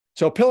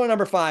So pillar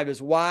number 5 is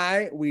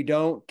why we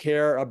don't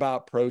care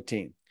about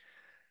protein.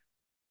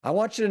 I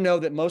want you to know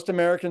that most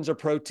Americans are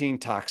protein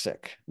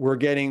toxic. We're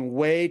getting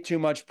way too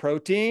much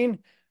protein.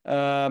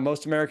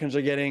 Most Americans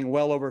are getting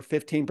well over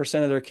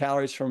 15% of their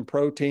calories from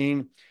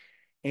protein.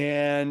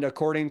 And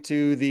according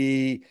to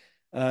the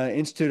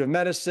Institute of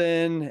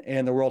Medicine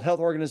and the World Health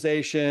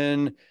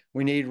Organization,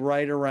 we need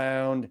right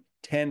around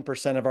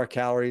 10% of our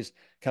calories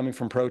coming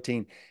from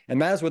protein.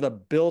 And that is with a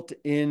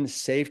built-in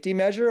safety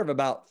measure of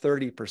about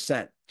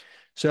 30%.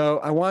 So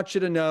I want you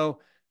to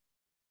know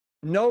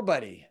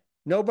nobody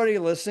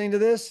listening to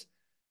this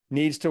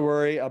needs to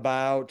worry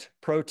about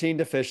protein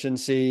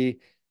deficiency,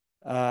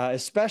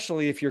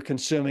 especially if you're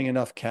consuming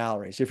enough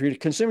calories. If you're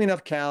consuming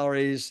enough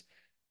calories,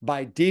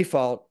 by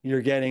default,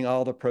 you're getting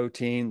all the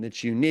protein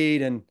that you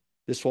need, and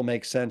this will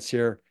make sense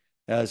here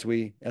as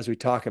we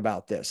talk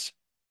about this.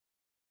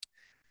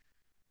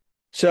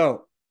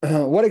 So,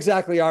 what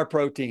exactly are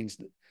proteins?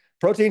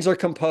 Proteins are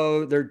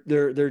composed,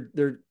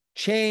 they're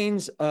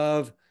chains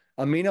of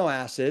amino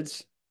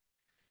acids.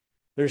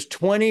 There's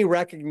 20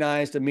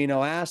 recognized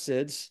amino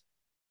acids,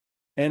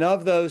 and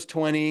of those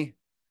 20,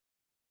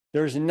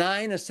 there's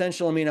 9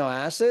 essential amino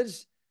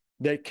acids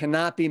that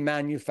cannot be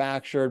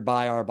manufactured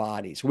by our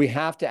bodies. We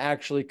have to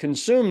actually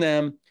consume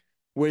them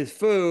with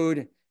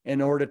food in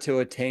order to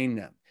attain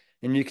them.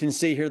 And you can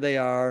see here they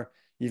are.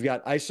 You've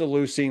got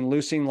isoleucine,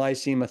 leucine,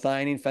 lysine,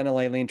 methionine,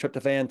 phenylalanine,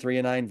 tryptophan,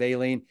 threonine,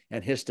 valine,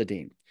 and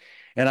histidine.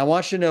 And I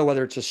want you to know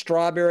whether it's a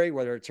strawberry,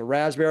 whether it's a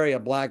raspberry, a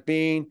black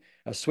bean,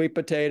 a sweet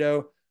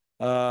potato,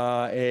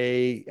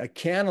 a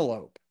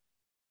cantaloupe,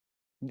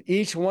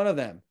 each one of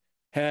them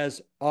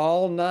has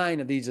all 9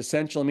 of these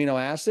essential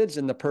amino acids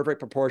in the perfect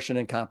proportion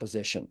and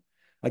composition.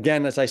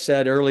 Again, as I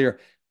said earlier,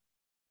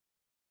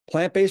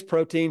 plant-based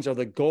proteins are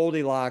the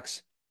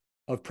Goldilocks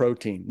of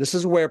protein. This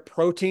is where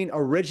protein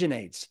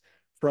originates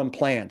from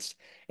plants.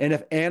 And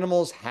if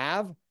animals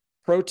have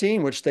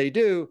protein, which they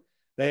do,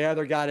 they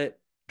either got it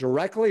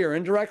directly or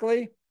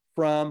indirectly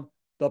from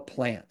the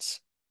plants.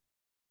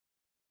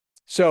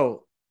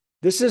 So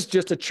this is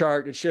just a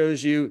chart that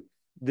shows you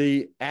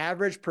the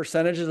average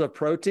percentages of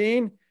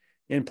protein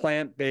in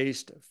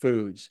plant-based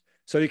foods.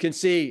 So you can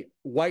see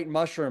white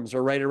mushrooms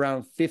are right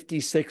around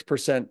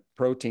 56%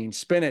 protein,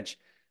 spinach,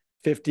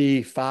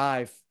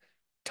 55,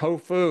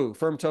 tofu,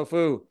 firm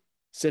tofu,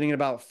 sitting at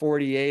about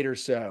 48 or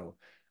so.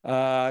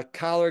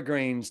 Collard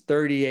greens,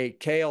 38,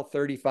 kale,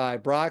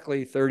 35,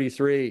 broccoli,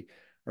 33,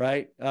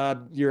 right?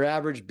 Your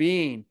average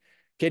bean,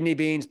 kidney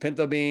beans,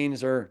 pinto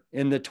beans are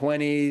in the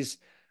 20s.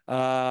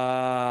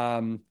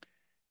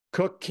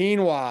 Cooked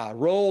quinoa,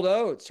 rolled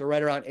oats are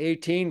right around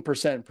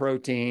 18%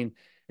 protein.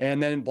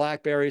 And then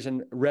blackberries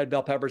and red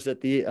bell peppers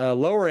at the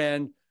lower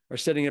end are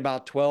sitting at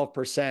about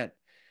 12%.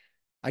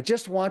 I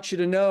just want you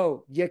to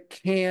know you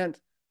can't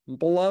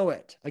blow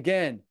it.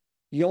 Again,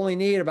 you only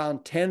need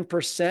about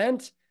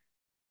 10%.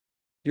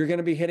 You're going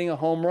to be hitting a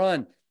home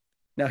run.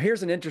 Now,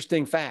 here's an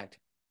interesting fact.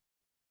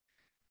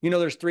 You know,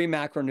 there's 3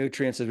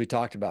 macronutrients as we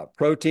talked about: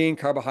 protein,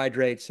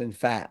 carbohydrates, and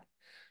fat.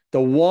 The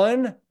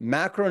one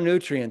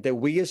macronutrient that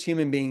we as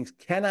human beings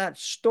cannot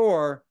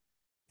store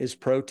is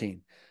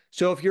protein.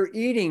 So if you're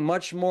eating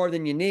much more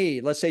than you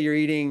need, let's say you're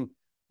eating,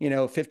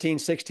 15,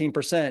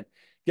 16%,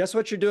 guess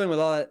what you're doing with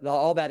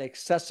all that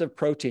excessive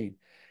protein?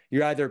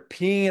 You're either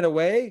peeing it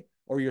away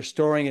or you're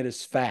storing it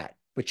as fat,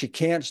 but you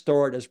can't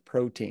store it as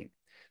protein.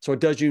 So it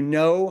does you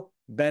no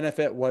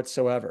benefit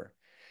whatsoever.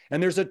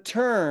 And there's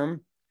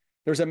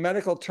a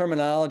medical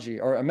terminology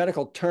or a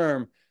medical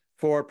term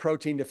for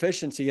protein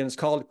deficiency, and it's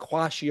called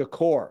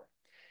kwashiorkor.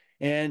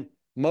 And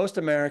most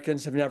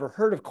Americans have never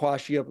heard of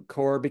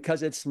kwashiorkor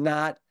because it's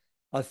not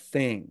a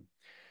thing.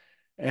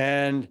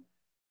 And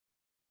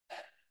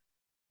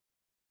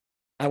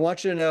I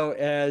want you to know,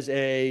 as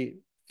a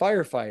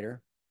firefighter,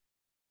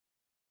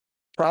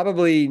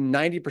 probably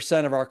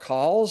 90% of our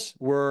calls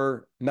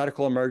were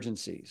medical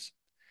emergencies.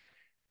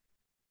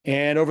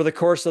 And over the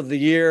course of the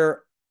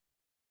year,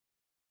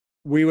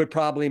 we would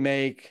probably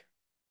make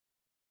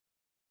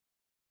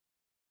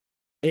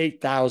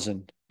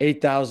 8,000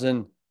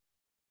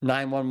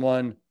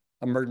 911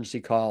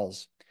 emergency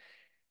calls.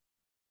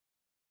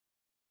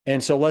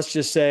 And so let's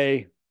just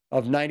say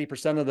of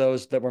 90% of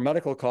those that were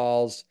medical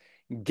calls,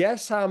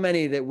 guess how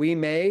many that we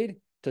made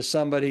to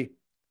somebody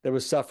that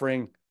was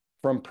suffering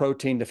from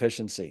protein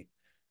deficiency?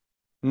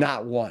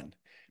 Not one.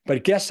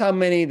 But guess how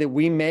many that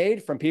we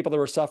made from people that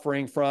were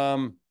suffering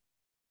from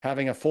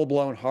having a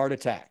full-blown heart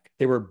attack?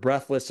 They were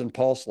breathless and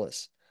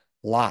pulseless.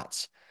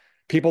 Lots.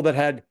 People that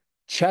had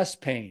chest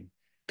pain,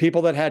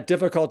 people that had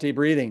difficulty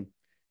breathing,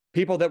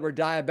 people that were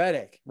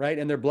diabetic, right?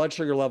 And their blood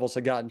sugar levels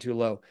had gotten too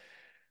low.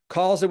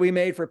 Calls that we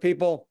made for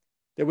people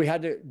that we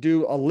had to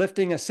do a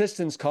lifting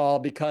assistance call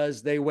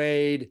because they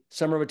weighed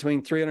somewhere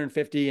between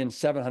 350 and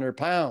 700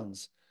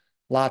 pounds.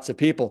 Lots of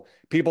people.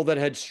 People that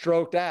had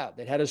stroked out,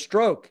 that had a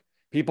stroke.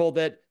 People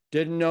that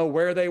didn't know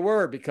where they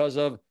were because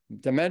of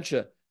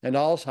dementia and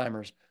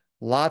Alzheimer's.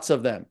 Lots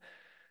of them.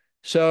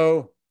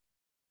 So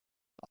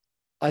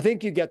I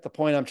think you get the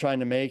point I'm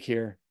trying to make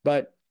here.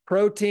 But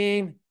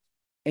protein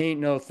ain't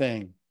no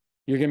thing.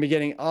 You're going to be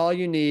getting all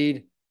you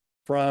need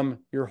from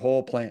your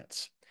whole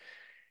plants.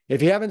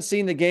 If you haven't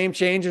seen the Game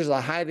Changers,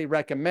 I highly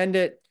recommend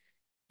it.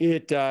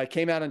 It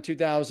came out in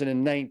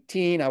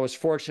 2019. I was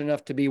fortunate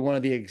enough to be one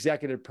of the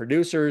executive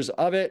producers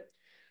of it,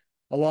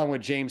 along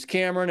with James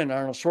Cameron and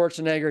Arnold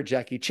Schwarzenegger,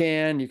 Jackie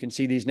Chan. You can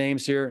see these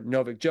names here,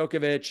 Novak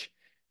Djokovic.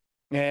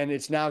 And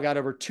it's now got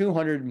over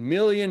 200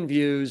 million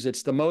views.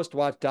 It's the most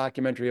watched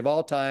documentary of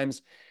all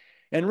times.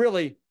 And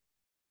really,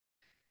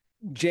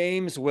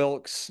 James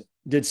Wilkes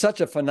did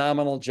such a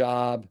phenomenal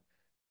job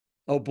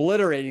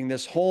obliterating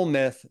this whole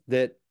myth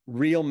that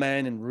real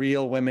men and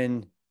real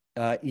women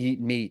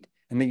eat meat,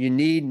 and that you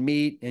need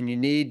meat and you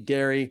need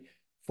dairy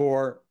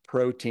for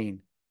protein,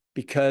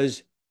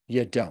 because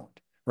you don't,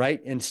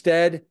 right?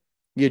 Instead,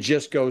 you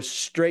just go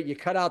straight, you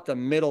cut out the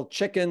middle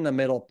chicken, the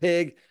middle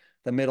pig,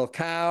 the middle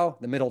cow,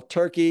 the middle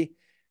turkey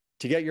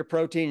to get your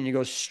protein, and you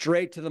go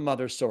straight to the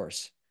mother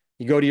source.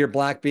 You go to your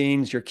black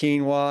beans, your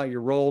quinoa,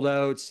 your rolled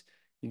oats,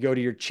 you go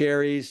to your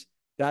cherries.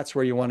 That's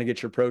where you want to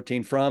get your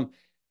protein from.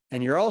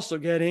 And you're also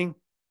getting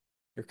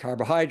your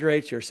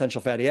carbohydrates, your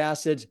essential fatty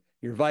acids,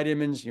 your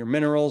vitamins, your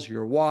minerals,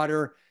 your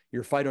water,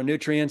 your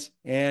phytonutrients,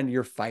 and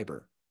your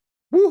fiber.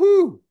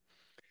 Woohoo!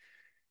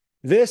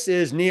 This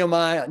is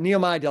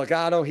Nehemiah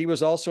Delgado. He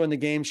was also in the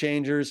Game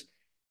Changers.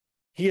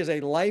 He is a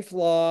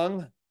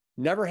lifelong,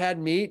 never had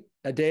meat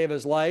a day of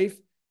his life.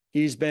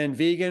 He's been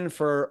vegan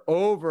for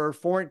over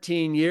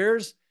 14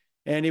 years,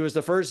 and he was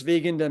the first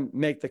vegan to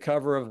make the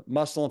cover of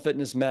Muscle and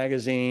Fitness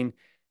magazine.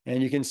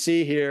 And you can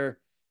see here,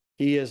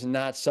 he is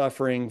not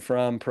suffering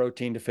from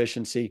protein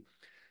deficiency.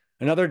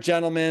 Another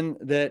gentleman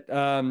that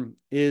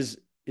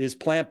is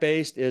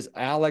plant-based is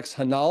Alex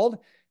Honnold.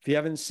 If you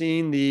haven't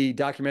seen the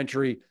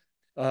documentary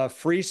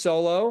Free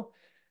Solo,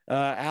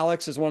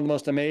 Alex is one of the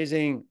most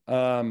amazing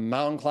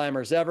mountain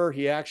climbers ever.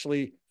 He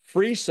actually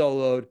free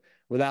soloed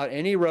without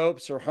any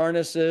ropes or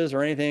harnesses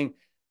or anything,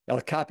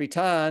 El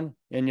Capitan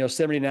in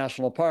Yosemite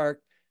National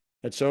Park.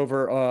 It's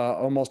over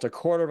almost a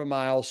quarter of a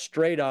mile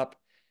straight up.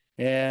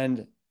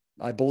 And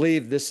I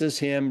believe this is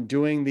him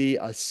doing the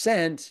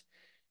ascent.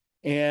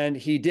 And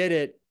he did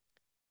it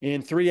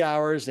in 3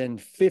 hours and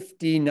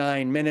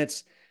 59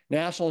 minutes.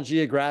 National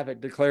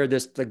Geographic declared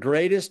this the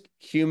greatest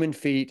human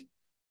feat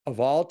of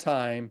all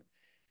time.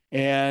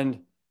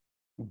 And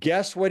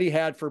guess what he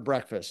had for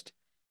breakfast?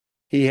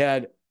 He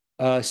had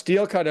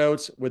steel cut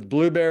oats with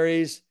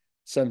blueberries,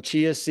 some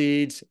chia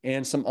seeds,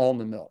 and some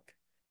almond milk.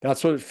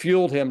 That's what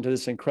fueled him to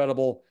this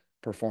incredible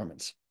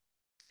performance.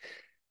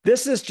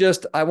 This is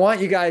just, I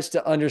want you guys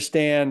to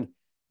understand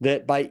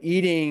that by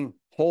eating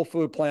whole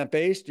food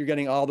plant-based, you're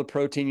getting all the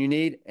protein you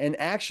need, and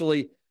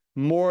actually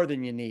more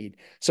than you need.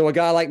 So a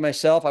guy like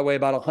myself, I weigh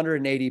about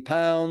 180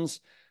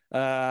 pounds.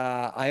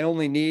 I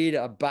only need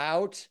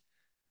about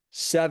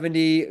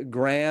 70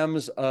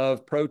 grams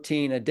of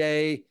protein a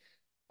day.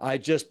 I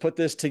just put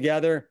this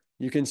together.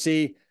 You can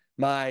see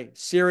my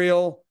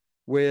cereal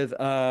with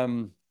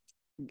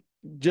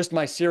just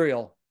my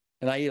cereal,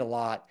 and I eat a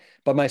lot,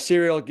 but my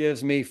cereal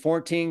gives me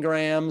 14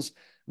 grams.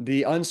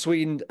 The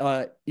unsweetened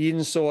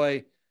Eden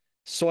soy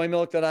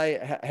milk that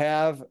I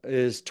have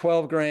is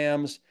 12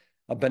 grams.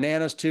 A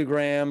banana is 2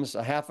 grams.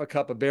 A half a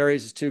cup of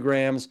berries is 2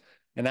 grams.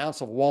 An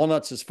ounce of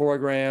walnuts is 4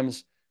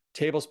 grams.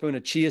 Tablespoon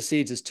of chia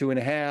seeds is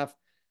 2.5.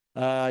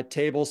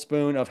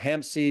 Tablespoon of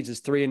hemp seeds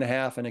is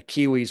 3.5, and a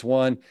kiwi is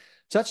 1.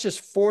 So that's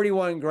just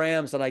 41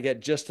 grams that I get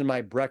just in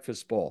my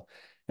breakfast bowl.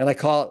 And I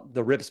call it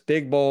the Rips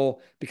Big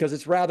Bowl because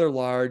it's rather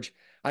large.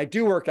 I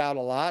do work out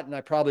a lot, and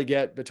I probably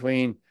get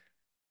between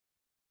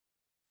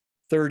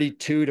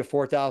 32 to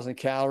 4,000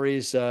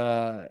 calories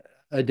a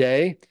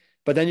day.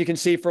 But then you can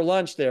see for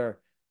lunch there,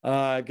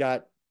 I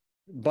got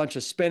a bunch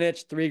of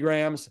spinach, 3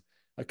 grams,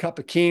 a cup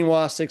of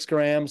quinoa, 6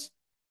 grams.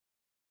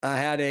 I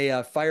had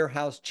a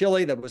Firehouse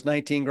chili that was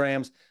 19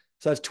 grams.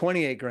 So that's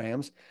 28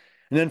 grams.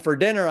 And then for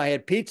dinner, I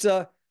had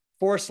pizza,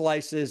 4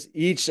 slices.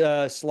 Each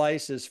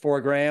slice is 4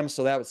 grams.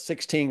 So that was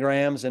 16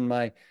 grams in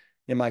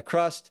my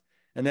crust.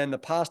 And then the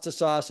pasta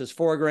sauce is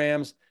 4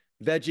 grams.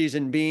 Veggies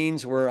and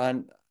beans were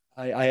on,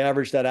 I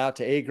averaged that out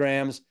to 8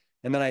 grams.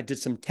 And then I did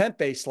some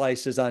tempeh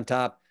slices on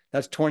top.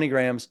 That's 20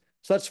 grams.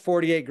 So that's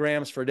 48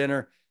 grams for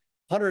dinner,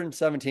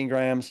 117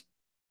 grams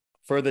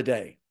for the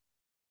day.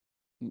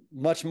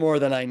 Much more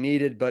than I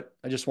needed, but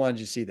I just wanted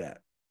you to see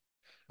that.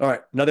 All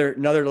right, another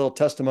little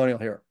testimonial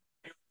here.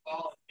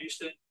 Paul,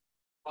 Houston,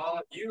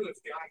 you have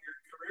got your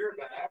career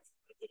back.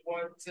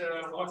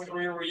 What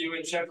career were you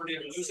in jeopardy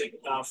of losing?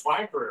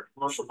 Flight career,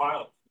 commercial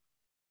pilot.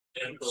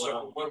 And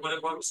so, what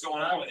was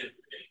going on with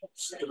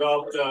it?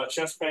 Developed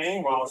chest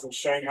pain while I was in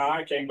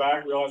Shanghai. Came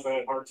back, realized I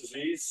had heart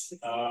disease.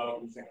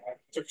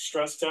 Took a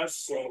stress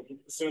test. So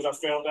as soon as I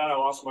failed that, I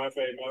lost my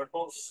FAA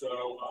medical.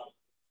 So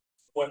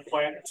went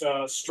plant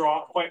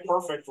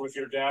perfect with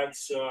your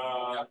dad's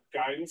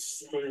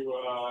guidance through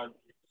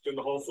doing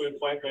the whole food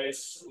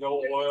plant-based,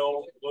 no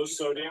oil, low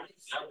sodium.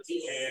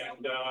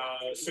 And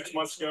 6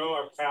 months ago,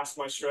 I passed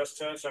my stress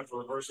test after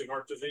reversing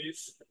heart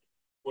disease,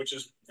 which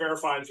is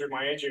verified through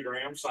my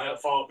angiogram. So I had a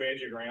follow-up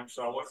angiogram.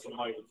 So I went from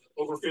like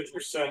over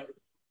 50%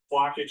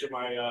 blockage in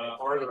my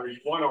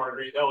artery, one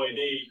artery,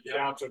 LAD,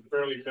 down to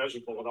barely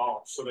measurable at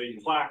all. So the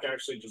plaque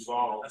actually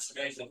dissolved. That's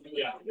amazing.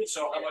 Yeah.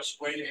 So how much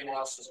weight have you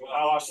lost as well?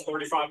 I lost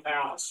 35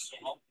 pounds,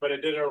 but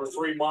it did it over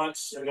 3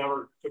 months and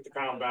never took the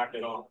pound back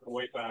at all, the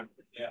weight back.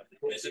 Yeah.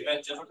 Has it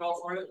been difficult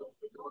for you?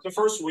 The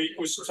first week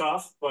was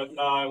tough, but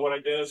what I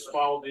did is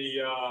follow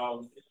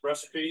the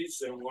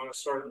recipes, and when I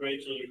started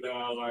making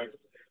like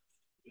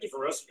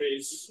different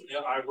recipes,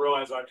 I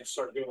realized I could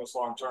start doing this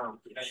long term.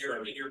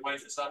 And your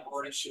wife is on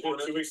board, and She did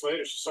 2 weeks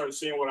later. She started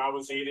seeing what I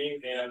was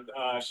eating, and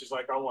she's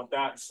like, "I want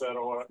that," instead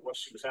of what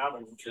she was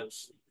having, which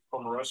was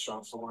from a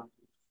restaurant somewhere.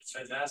 It's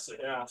fantastic.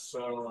 Yeah,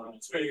 so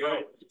it's pretty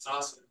great. It's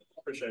awesome.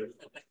 Appreciate it.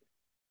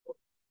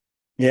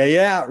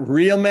 Yeah.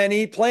 Real men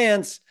eat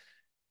plants.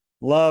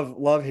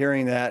 Love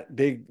hearing that.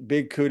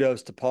 Big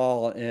kudos to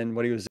Paul and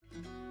what he was